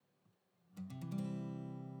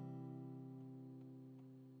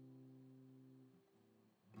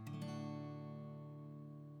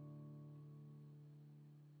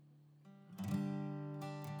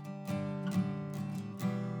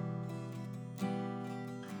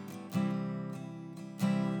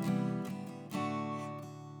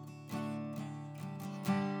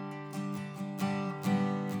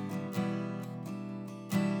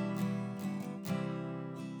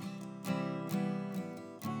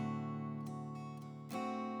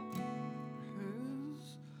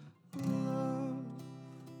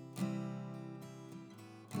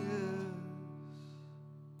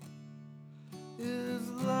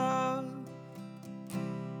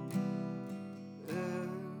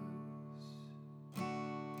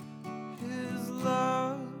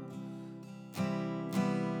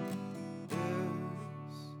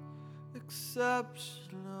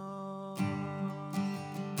exceptional.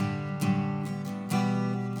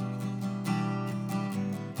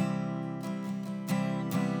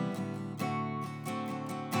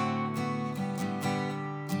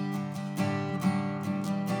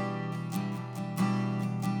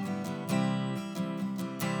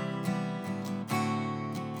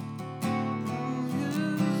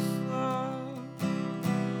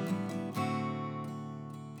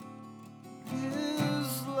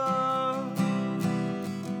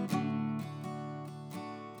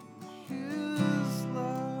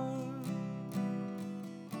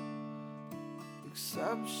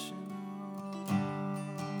 Exceptional.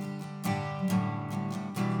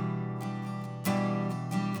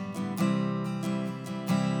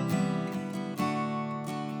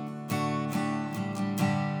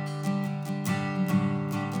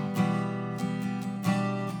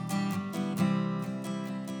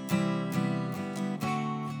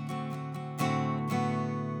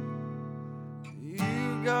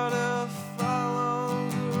 You gotta follow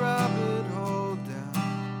the rabbit hole down,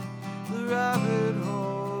 the rabbit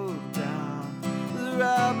hole down, the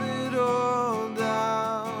rabbit hole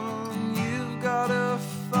down. You've gotta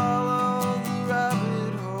follow the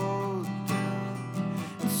rabbit hole down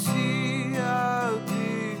and see how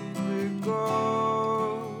deep it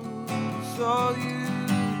goes. So you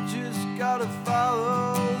just gotta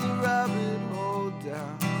follow the rabbit hole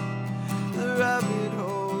down, the rabbit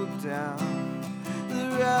hole down, the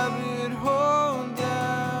rabbit hole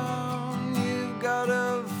down. You've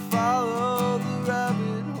gotta follow the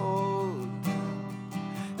rabbit hole down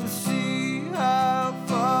and see how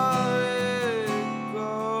far it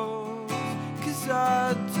goes. 'Cause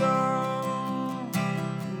I don't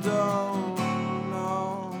know.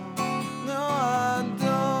 No, I don't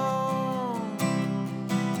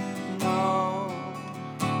know.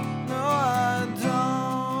 No, I don't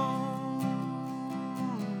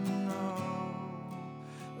know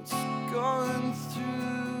what's going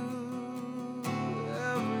through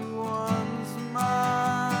everyone's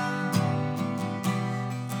mind.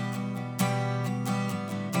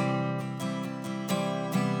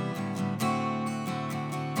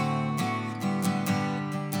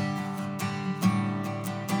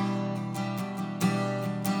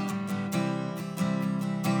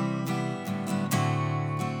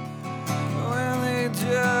 When they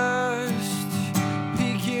just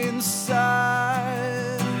peek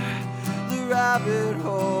inside the rabbit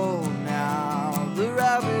hole now, the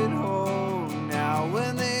rabbit hole now.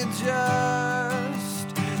 When they just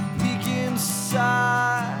peek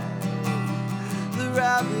inside the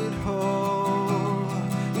rabbit hole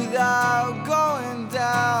without going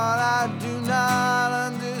down, I do not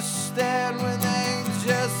understand. When they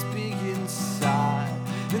just peek inside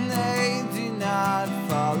and they do not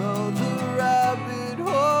follow the rabbit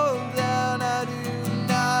hole down, I do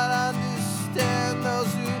not understand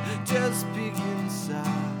those who just peek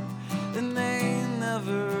inside and they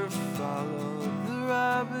never follow the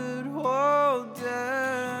rabbit hole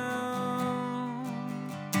down.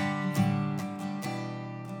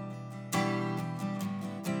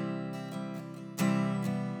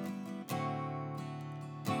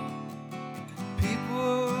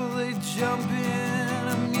 People, they jump in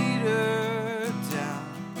a meter down,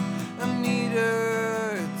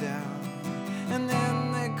 and then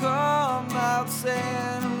they come out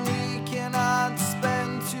saying we cannot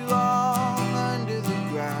spend too long under the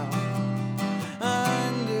ground,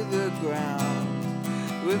 under the ground.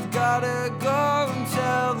 We've gotta go and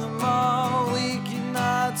tell them all we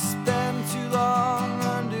cannot spend too long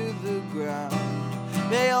under the ground.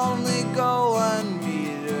 They only go 1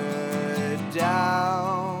 meter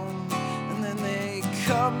down, and then they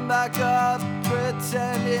come back up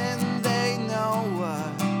pretending they know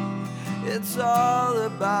what it's all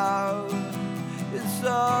about. It's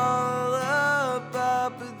all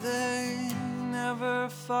about, but they never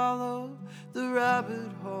follow the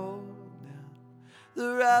rabbit hole down, the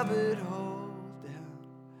rabbit hole down,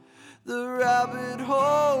 the rabbit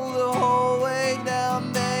hole the whole way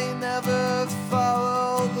down. They never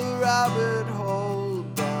follow the rabbit hole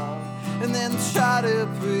down and then try to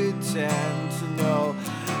pretend to know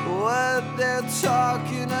what they're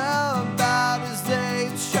talking about as they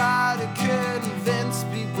try to convince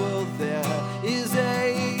people there is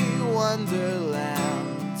a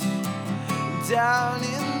wonderland down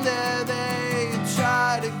in there. They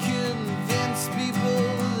try to convince people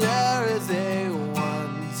there is a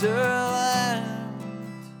wonderland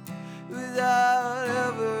without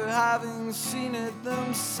ever having seen it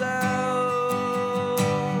themselves.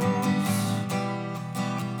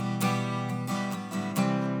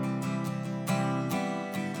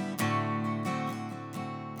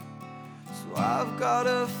 So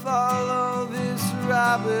gotta follow this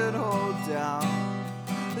rabbit hole down,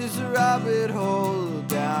 this rabbit hole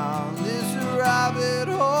down, this rabbit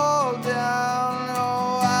hole down.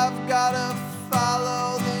 Oh, I've gotta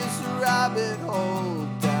follow this rabbit hole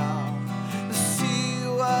down to see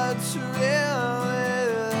what's really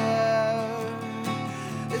there.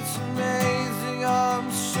 It's amazing,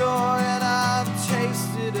 I'm sure, and I've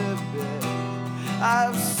tasted a bit.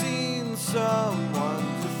 I've seen some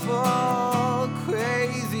wonderful,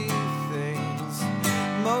 crazy things.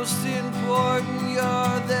 Most important,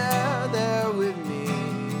 you're there with me.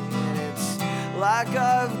 And it's like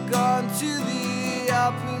I've gone to the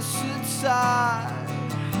opposite side.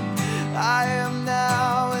 I am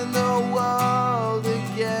now in the world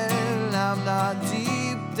again. I'm not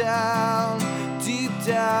deep down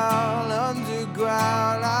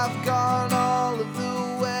underground. I've gone all of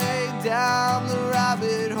the way down the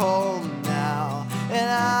rabbit hole now, and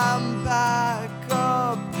I'm back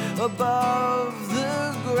up above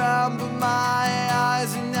the ground. But my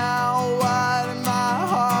eyes are now wide and my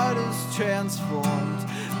heart is transformed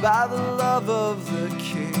by the love of the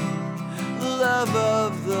King, the love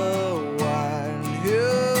of the one who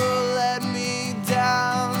led me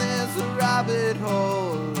down this rabbit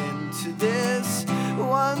hole into this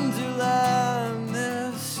wonderland,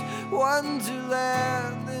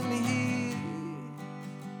 and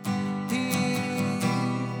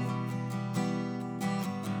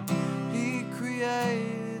he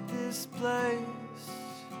created this place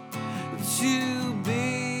to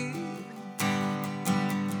be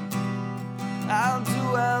our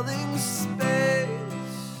dwelling space.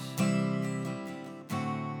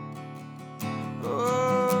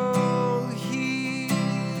 He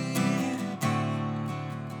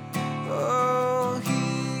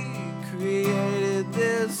created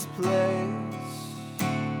this place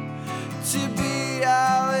to be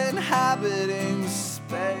our inhabiting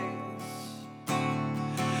space,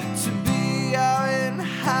 to be our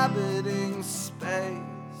inhabiting space.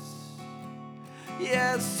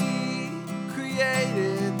 Yes, he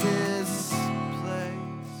created this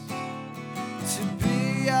place to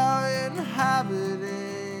be our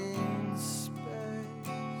inhabiting space.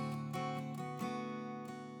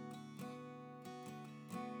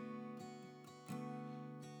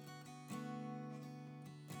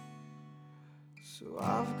 So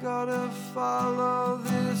I've gotta follow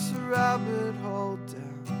this rabbit hole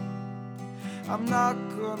down. I'm not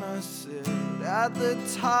gonna sit at the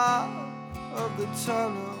top of the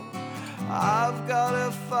tunnel. I've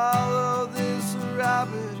gotta follow this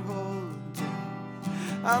rabbit hole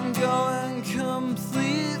down. I'm going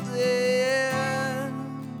completely in.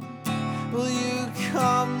 Will you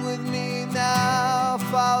come with me now?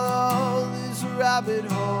 Follow this rabbit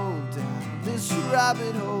hole down, this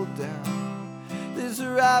rabbit hole down, this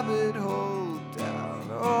rabbit hole down.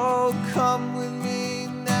 Oh, come with me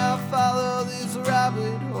now. Follow this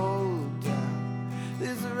rabbit hole down,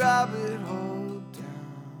 this rabbit hole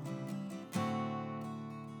down.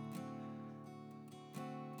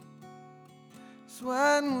 So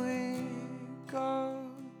when we go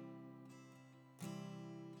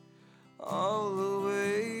all the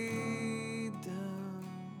way down,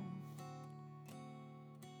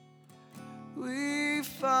 we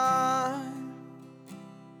find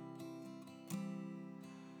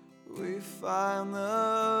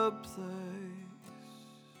the place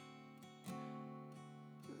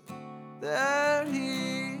that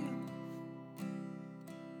he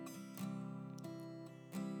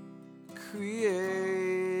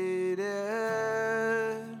created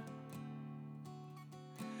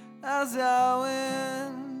as our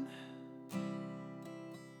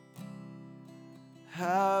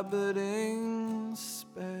inhabiting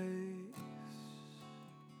space,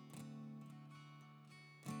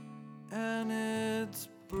 and it's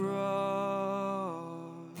broad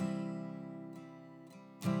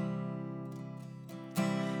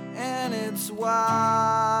and it's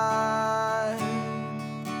wide.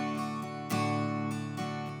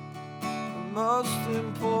 Most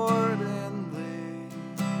importantly,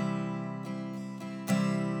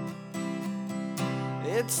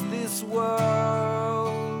 it's this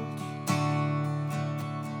world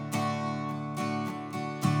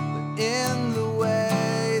in the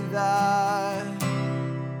way that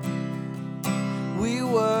we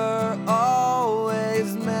were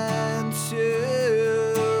always meant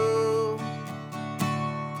to.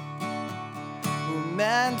 We're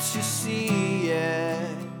meant to see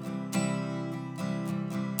it,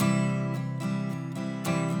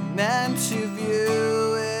 meant to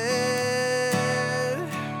view it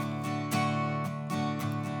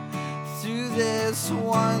through this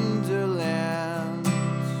wonderland.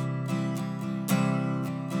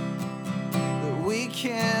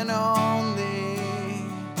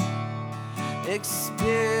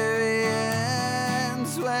 experience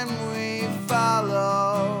when we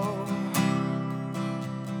follow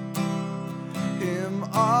him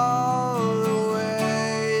all the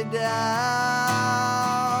way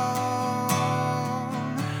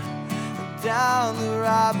down the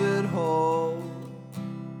rabbit hole,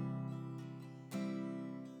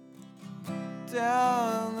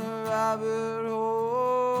 down the rabbit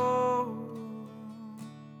hole.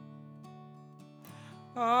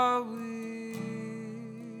 Are we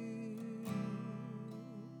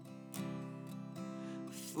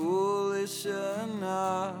foolish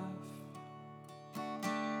enough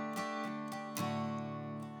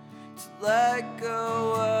to let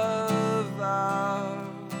go of our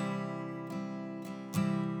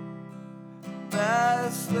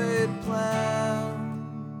best laid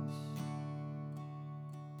plans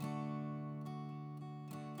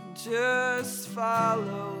and just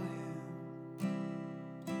follow him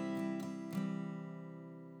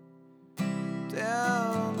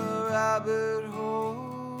down the rabbit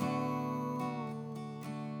hole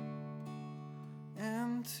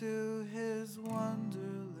into his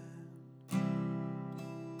wonderland?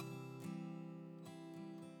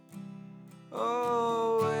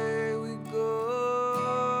 Oh, away we go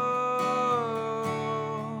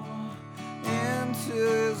into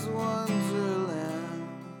his wonderland.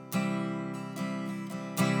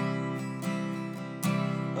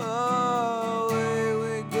 Oh, away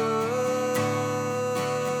we go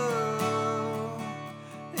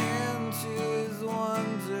into his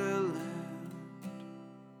wonderland.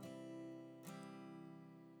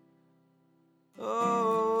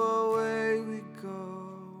 Oh, away we go.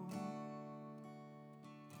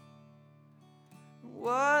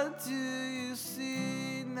 What do you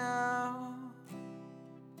see now?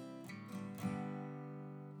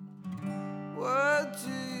 What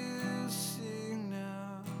do you see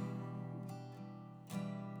now?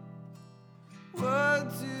 What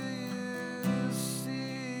do you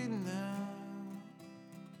see now?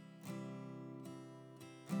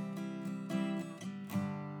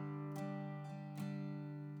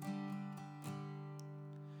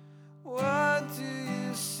 What do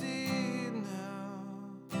you see now?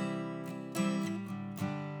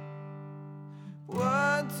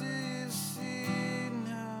 What do you see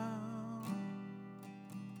now?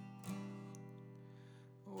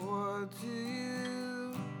 What do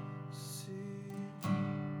you see?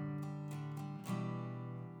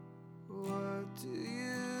 What do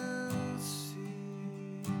you see?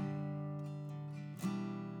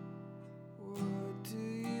 What do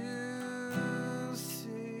you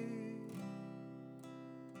see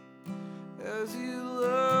as you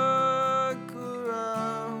look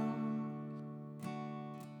around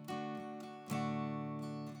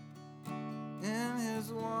in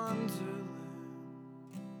his wonderland?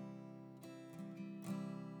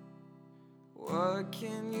 What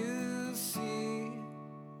can you see?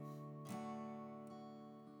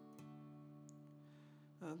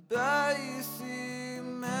 I bet you see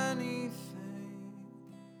many things.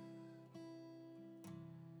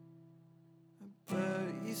 I bet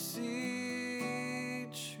you see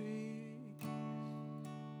trees.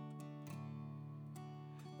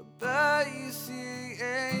 I bet you see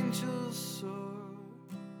angels soar.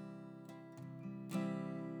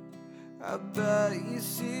 I bet you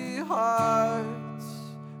see hearts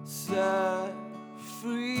set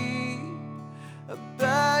free. I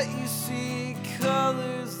bet you see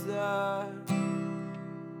colors that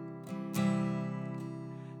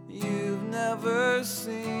you've never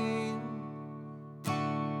seen.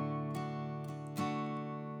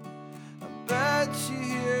 I bet you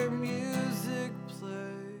hear music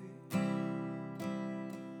play,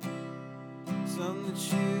 some that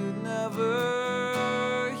you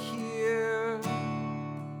never hear,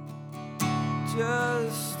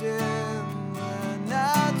 just in the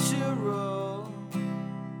natural.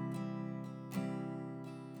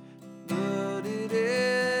 But it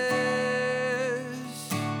is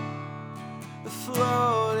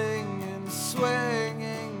floating and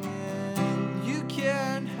swinging, and you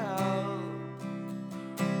can't help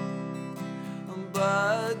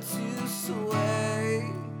but to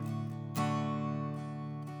sway.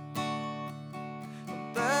 I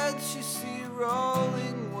bet you see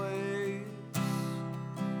rolling waves.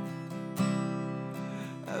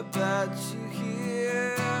 I bet you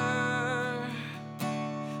hear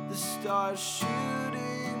the stars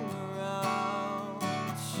shooting around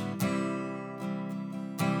you.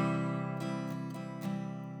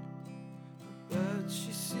 I bet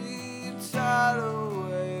you see tidal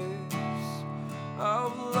waves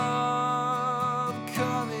of love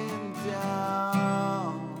coming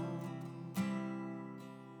down.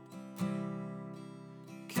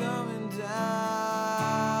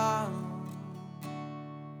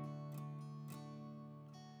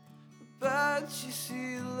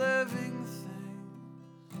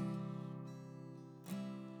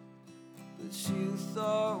 that you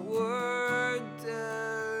thought were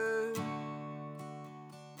dead.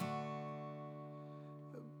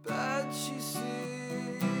 I bet you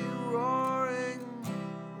see roaring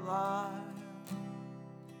lions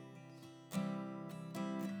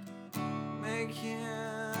making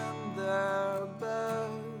their bed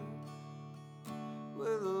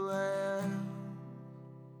with a lamb.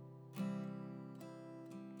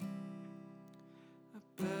 I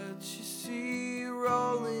bet you see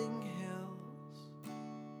rolling hills.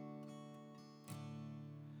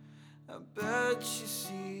 I bet you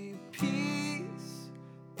see peace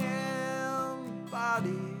embodied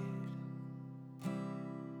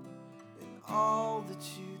in all that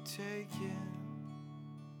you take in.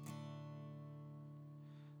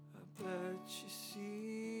 I bet you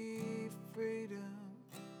see freedom.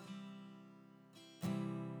 I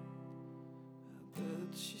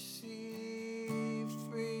bet you see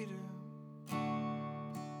freedom.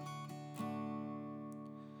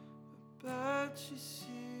 I bet you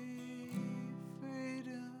see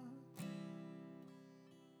freedom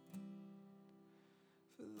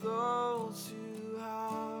for those who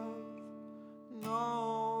have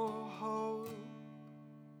no hope.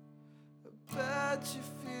 I bet you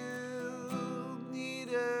feel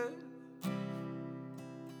needed.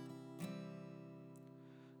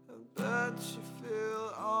 I bet you feel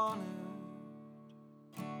honored.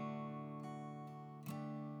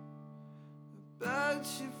 I bet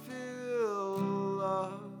you feel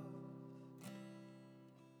loved,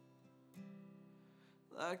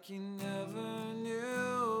 like you never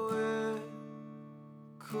knew it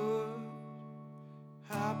could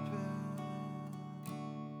happen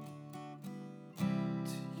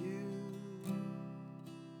to you.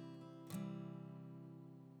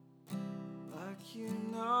 Like you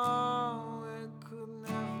know it could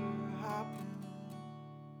never happen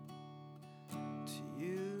to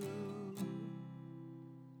you.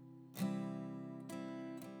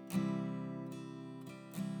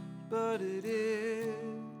 But it is.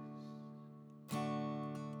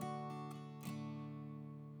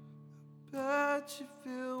 I bet you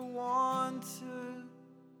feel wanted.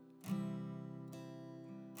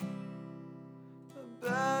 I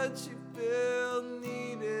bet you feel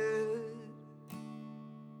needed.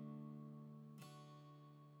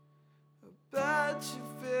 I bet you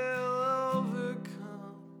feel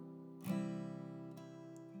overcome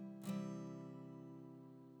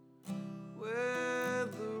with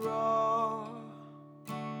the raw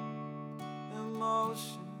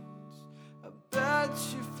emotions. I bet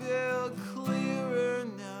you feel clearer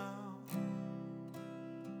now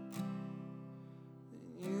than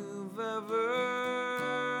you've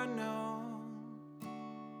ever known.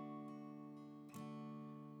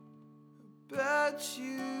 I bet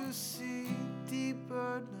you see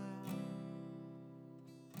deeper now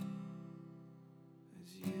as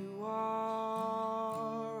you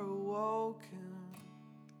are awoken.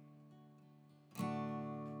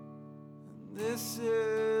 And this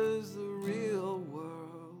is the real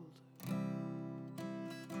world.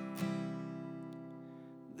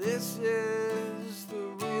 This is the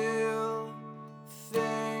real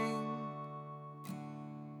thing.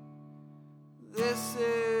 This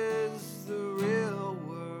is the real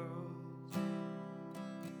world.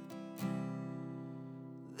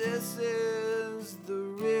 This is the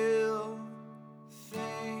real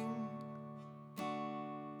thing.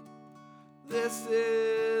 This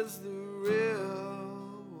is the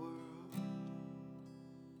real world.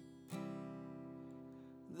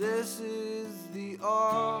 This is the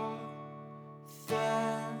authentic.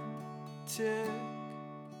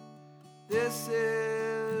 This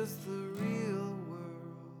is the real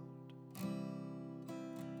world.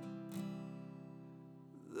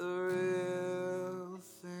 The real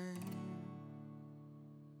thing.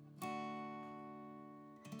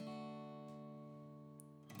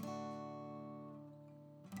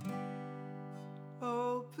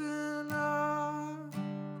 Open up,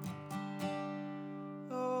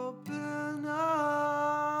 open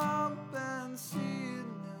up and see it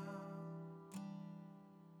now,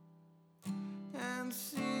 and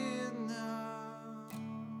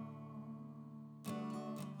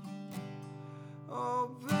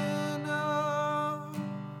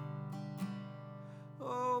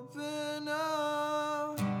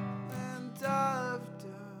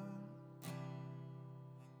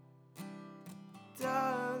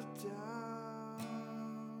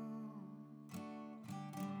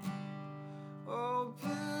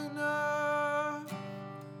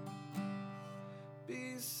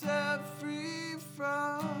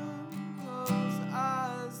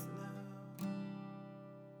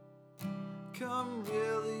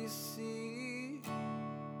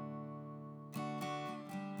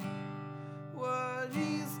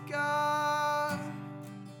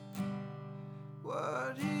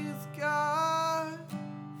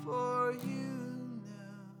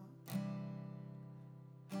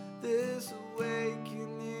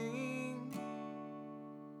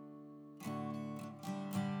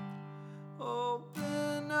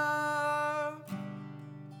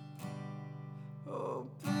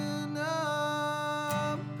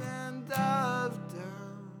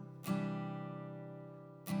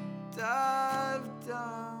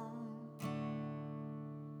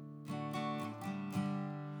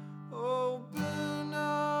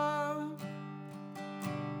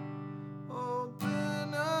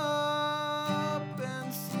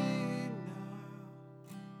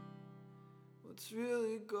What's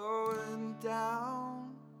really going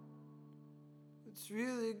down? What's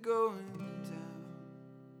really going down?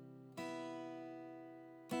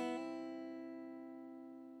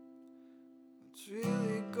 What's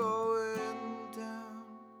really going down?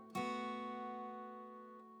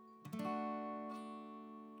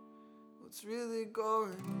 What's really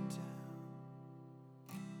going down?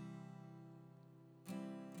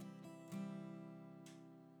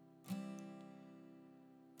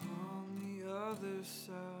 On the other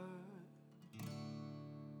side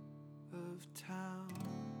of town,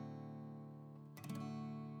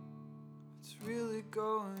 what's really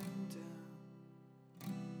going down?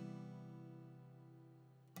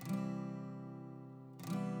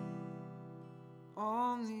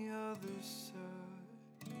 On the other side